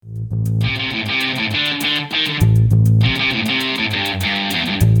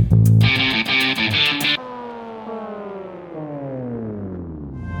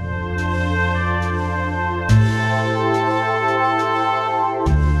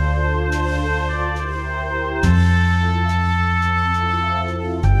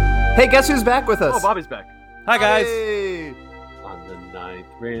Hey, guess who's back with us? Oh, Bobby's back. Hi, guys. Hey. On the ninth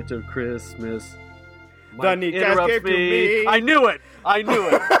rant of Christmas. The neat guys gave to me. I knew it.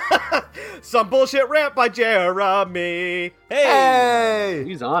 Some bullshit rant by Jeremy. Hey.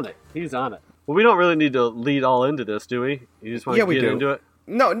 He's on it. Well, we don't really need to lead all into this, do we? You just want to get into it?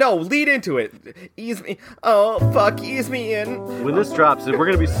 No, lead into it. Ease me. Oh, fuck, ease me in. When this drops, we're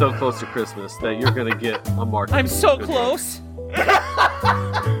going to be so close to Christmas that you're going to get a mark. I'm so close.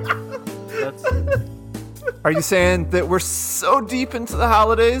 Are you saying that we're so deep into the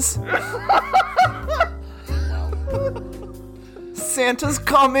holidays? Santa's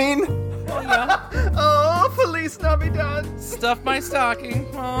coming. Oh, yeah. Oh, Feliz Navidad. Stuff my stocking.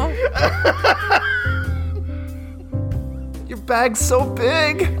 Oh. Your bag's so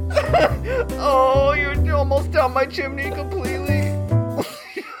big. Oh, you're almost down my chimney completely.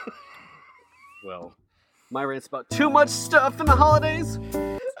 Well, my rant's about too much stuff in the holidays.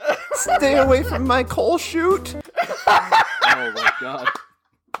 Stay away from my coal chute. Oh my god.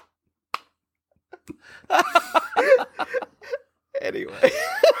 Anyway.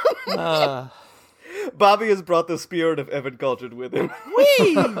 Bobby has brought the spirit of Effin culture with him.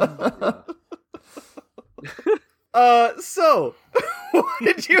 Whee! So, what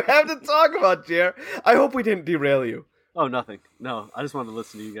did you have to talk about, Jer? I hope we didn't derail you. Oh, nothing. No, I just wanted to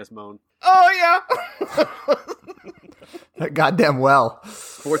listen to you guys moan. Oh, yeah. Goddamn well.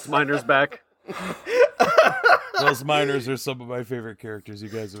 Sports Miner's back. Those miners are some of my favorite characters you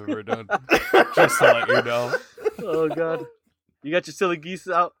guys have ever done. Just to let you know. Oh, God. You got your silly geese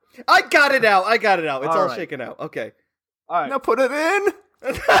out? I got it out. It's all right. shaken out. Okay. All right. Now put it in.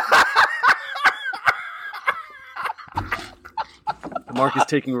 Mark is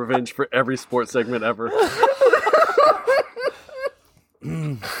taking revenge for every sports segment ever.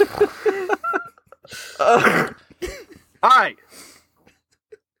 All right.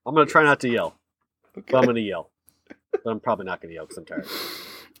 I'm going to try not to yell. Okay. But I'm going to yell. But I'm probably not going to yell because I'm tired.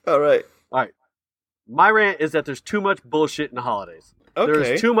 All right. My rant is that there's too much bullshit in the holidays. Okay.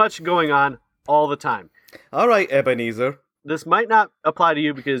 There's too much going on all the time. All right, Ebenezer. This might not apply to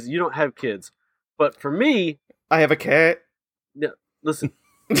you because you don't have kids. But for me, I have a cat. listen,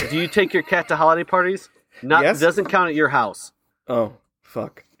 do you take your cat to holiday parties? Yes. It doesn't count at your house. Oh,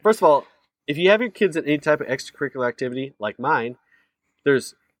 fuck. First of all, if you have your kids in any type of extracurricular activity like mine,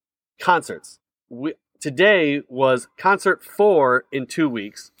 there's concerts. Today was concert 4 in 2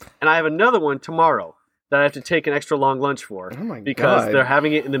 weeks, and I have another one tomorrow that I have to take an extra long lunch for. Oh my because God. they're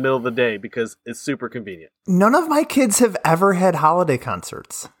having it in the middle of the day because it's super convenient. None of my kids have ever had holiday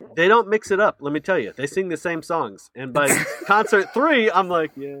concerts. They don't mix it up, let me tell you. They sing the same songs. And by concert 3, I'm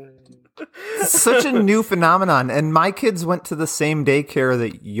like, yeah. It's such a new phenomenon. And my kids went to the same daycare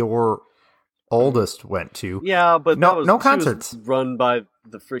that your oldest went to. Yeah, but No- that was, no she was concerts. run by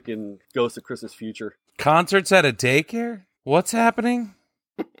the freaking Ghost of Christmas Future. Concerts at a daycare? What's happening?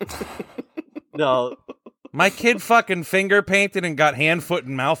 No. My kid fucking finger painted and got hand, foot,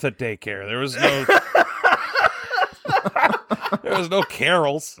 and mouth at daycare. There was no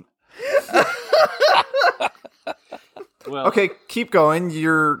carols. Well, Okay, keep going.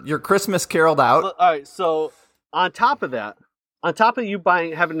 You're Christmas caroled out. all right, so on top of you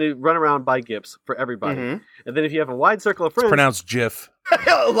having to run around and buy gifts for everybody, Mhm. and then if you have a wide circle of friends, Pronounced GIF.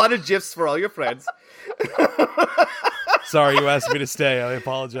 A lot of gifs for all your friends. Sorry, you asked me to stay. I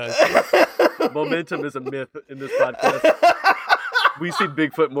apologize. momentum is a myth in this podcast. We see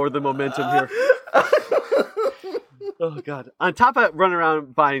Bigfoot more than momentum here. Oh, God. On top of running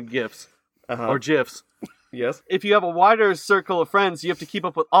around buying gifts or GIFs, Yes. if you have a wider circle of friends, you have to keep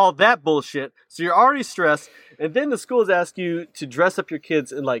up with all that bullshit. So you're already stressed. And then the schools ask you to dress up your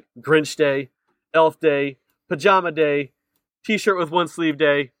kids in like Grinch Day, Elf Day, Pajama Day, T-shirt with one sleeve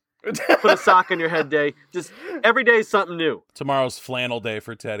day, put a sock on your head day. Just every day is something new. Tomorrow's flannel day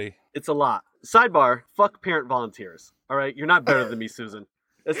for Teddy. It's a lot. Sidebar, fuck parent volunteers. All right? You're not better than me, Susan.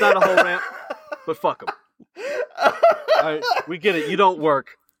 It's not a whole rant, but fuck them. All right? We get it. You don't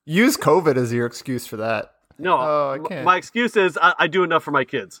work. Use COVID as your excuse for that. No, Oh, I can't. my excuse is I do enough for my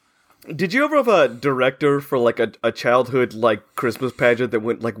kids. Did you ever have a director for like a childhood like Christmas pageant that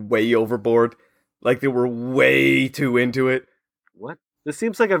went like way overboard? Like they were way too into it? What? This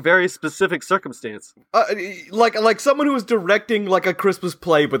seems like a very specific circumstance. Like someone who was directing like a Christmas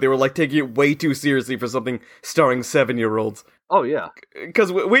play, but they were like taking it way too seriously for something starring 7-year-olds. Oh, yeah.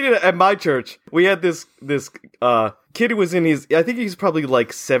 Because we did it at my church. We had this kid who was in his, I think he's probably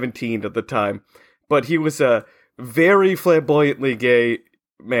like 17 at the time, but he was a very flamboyantly gay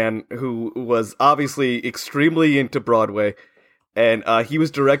man who was obviously extremely into Broadway. and he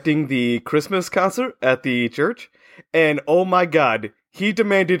was directing the Christmas concert at the church, and oh my god, he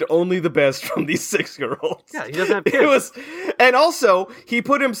demanded only the best from these 6-year-olds. Yeah, he doesn't have kids. And also, he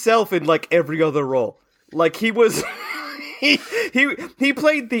put himself in, like, every other role. Like, he was... he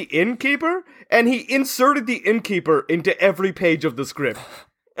played the innkeeper, and he inserted the innkeeper into every page of the script.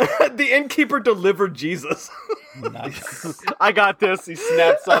 The innkeeper delivered Jesus. Nice. I got this. He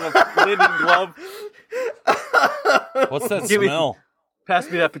snaps on a linen glove. What's that Give me- smell? Pass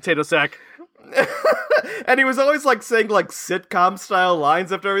me that potato sack. And he was always, like, saying, like, sitcom-style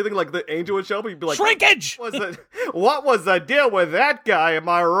lines after everything. Like, the angel would show up, he'd be like... Shrinkage! What was the deal with that guy, am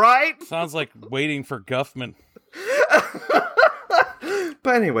I right? Sounds like waiting for Guffman.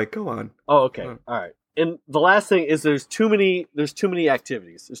 But anyway, go on. Oh, okay. All right. And the last thing is there's too many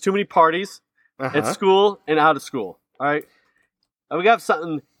activities. There's too many parties at school and out of school. All right. And we got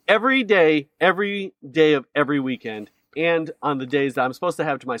something every day of every weekend, and on the days that I'm supposed to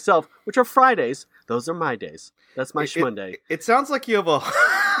have to myself, which are Fridays. Those are my days. That's my Schmonday. It sounds like you have a...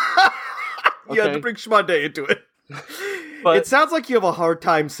 You had to bring Schmonday into it. But it sounds like you have a hard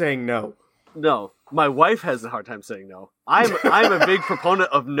time saying no. no, my wife has a hard time saying no. I'm a big proponent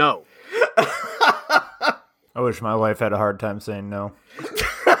of no. I wish my wife had a hard time saying no.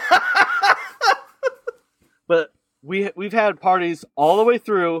 But we've had parties all the way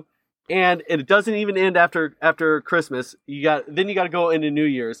through, and it doesn't even end after Christmas. You got to go into New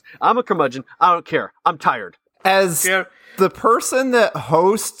Year's. I'm a curmudgeon. I don't care. I'm tired. As Yeah. the person that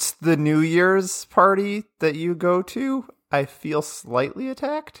hosts the New Year's party that you go to, I feel slightly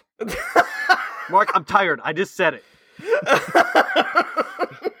attacked. Mark, I'm tired. I just said it.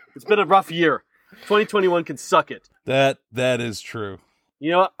 It's been a rough year. 2021 can suck it. That is true.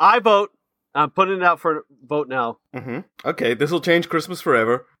 You know what? I vote. I'm putting it out for a vote now. Mm-hmm. Okay, this will change Christmas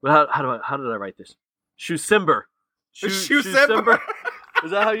forever. How did I write this? Shoesimber. Shoesimber.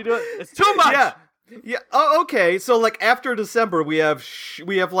 Is that how you do it? It's too much. Yeah. Oh, okay. So, like, after December, we have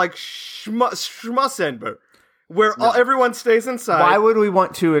like Schmussenber, where everyone stays inside. Why would we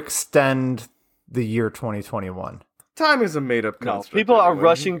want to extend the year 2021? Time is a made-up No, construct. people are anyway.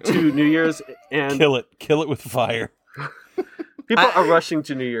 rushing to New Year's and Kill it with fire. people are rushing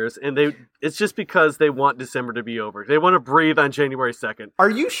to New Year's, and it's just because they want December to be over. They want to breathe on January 2nd. Are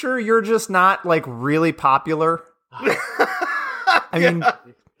you sure you're just not, like, really popular? I mean, I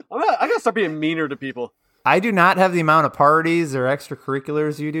gotta start being meaner to people. I do not have the amount of parties or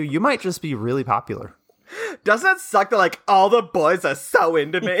extracurriculars you do. You might just be really popular. Doesn't that suck that, like, all the boys are so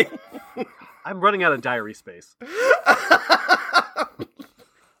into me? I'm running out of diary space.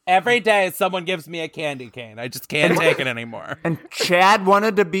 Every day someone gives me a candy cane. I just can't take it anymore. And Chad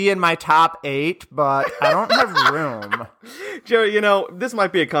wanted to be in my top 8, but I don't have room. Jerry, this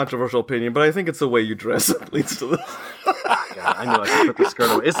might be a controversial opinion, but I think it's the way you dress that leads to this. God, I knew I should put the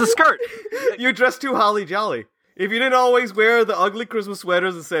skirt away. It's the skirt. You dress too holly jolly. If you didn't always wear the ugly Christmas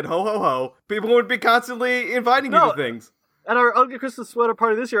sweaters that said ho ho ho, people would be constantly inviting you to things. At our ugly Christmas sweater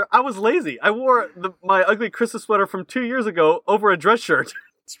party this year, I was lazy. I wore my ugly Christmas sweater from 2 years ago over a dress shirt.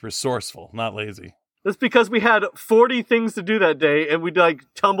 It's resourceful, not lazy. That's because we had 40 things to do that day, and we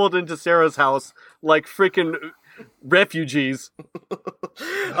tumbled into Sarah's house like freaking refugees.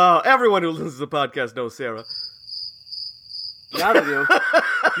 Everyone who listens to the podcast knows Sarah. Now they do.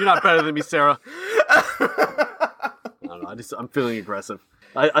 You're not better than me, Sarah. I don't know. I'm feeling aggressive.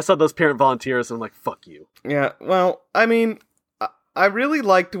 I saw those parent volunteers, and I'm like, fuck you. Yeah, well, I mean, I really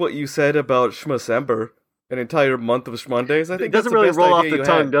liked what you said about Schmusember, an entire month of Schmondays. I think it doesn't really roll off the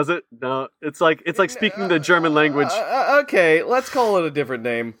tongue, does it? No, it's like speaking the German language. Okay, let's call it a different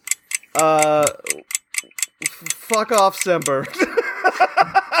name. Fuck off, Sember.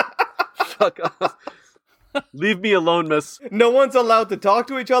 Fuck off. Leave me alone, miss. No one's allowed to talk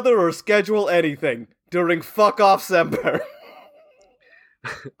to each other or schedule anything during fuck off Sember.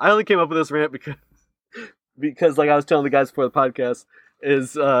 I only came up with this rant because like I was telling the guys before the podcast,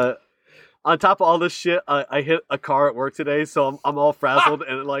 is on top of all this shit, I hit a car at work today, so I'm all frazzled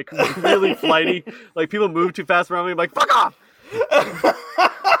and like really flighty. Like people move too fast around me. I'm like, fuck off!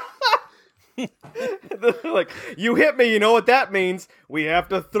 Like, you hit me, you know what that means? We have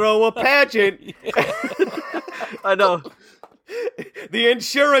to throw a pageant. I know. The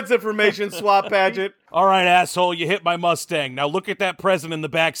insurance information swap pageant. All right, asshole, you hit my Mustang. Now look at that present in the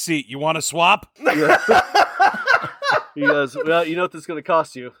back seat. You want to swap? He goes, well, you know what this is going to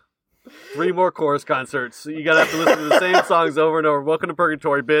cost you? 3 more chorus concerts. You gotta have to listen to the same songs over and over. Welcome to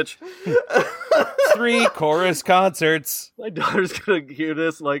Purgatory, bitch. 3 chorus concerts. My daughter's gonna hear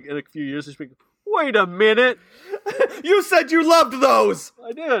this like in a few years and she'll be, wait a minute. You said you loved those.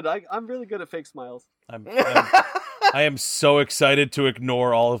 I did. I'm really good at fake smiles. I'm I am so excited to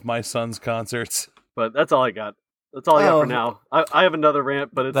ignore all of my son's concerts. But that's all I got. That's all I got for now. I have another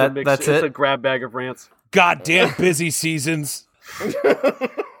rant, but it's a mix. That's it's it? a grab bag of rants. Goddamn busy seasons.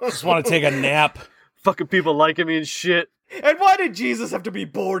 Just want to take a nap. Fucking people liking me and shit. And why did Jesus have to be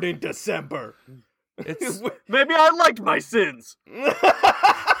born in December? It's Maybe I liked my sins.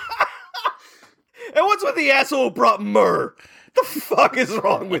 And what's with the asshole who brought myrrh? The fuck is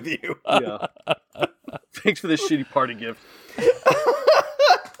wrong with you? Yeah. Thanks for this shitty party gift.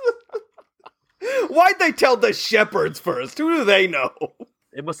 Why'd they tell the shepherds first? Who do they know?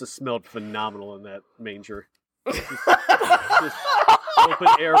 It must have smelled phenomenal in that manger. Just open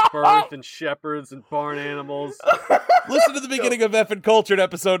air birth and shepherds and barn animals. listen to the beginning of Effin Cultured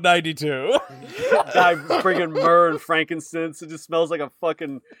episode 92. Guy bringing myrrh and frankincense. It just smells like a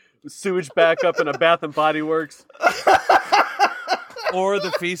fucking sewage backup in a Bath and Body Works. Or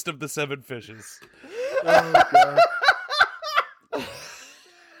the Feast of the Seven Fishes. Oh, God.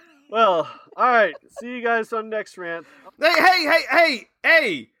 Well, all right. See you guys on next rant.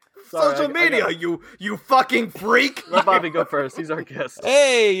 Hey! Sorry, Social I media, you fucking freak! Let Bobby go first. He's our guest.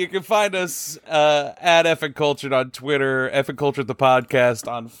 Hey, you can find us at Effin Cultured on Twitter, Effin Cultured the podcast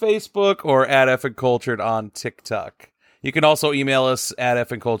on Facebook, or at Effin Cultured on TikTok. You can also email us at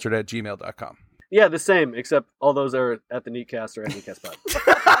effincultured@gmail.com. Yeah, the same, except all those are at the Neatcast or at Neatcastpod.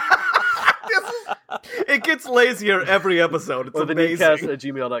 It gets lazier every episode. It's Or the amazing.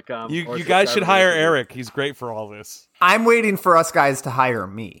 Neatcast@gmail.com. You guys should hire Eric. He's great for all this. I'm waiting for us guys to hire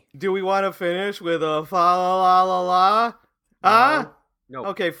me. Do we want to finish with a fa la la la la? Huh? No.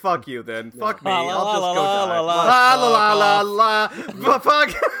 Okay, fuck you then. Fuck me. La la I'll just la go la die. la la. La la la la. Fuck.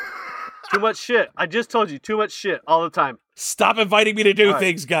 Too much shit. I just told you, too much shit all the time. Stop inviting me to do All right.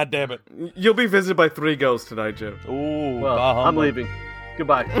 things, goddammit. You'll be visited by 3 ghosts tonight, Jim. Ooh, Well, bah I'm humbug. leaving.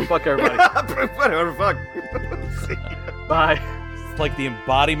 Goodbye. Fuck everybody. Whatever, fuck. See ya. Bye. It's like the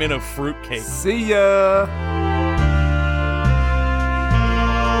embodiment of fruitcake. See ya.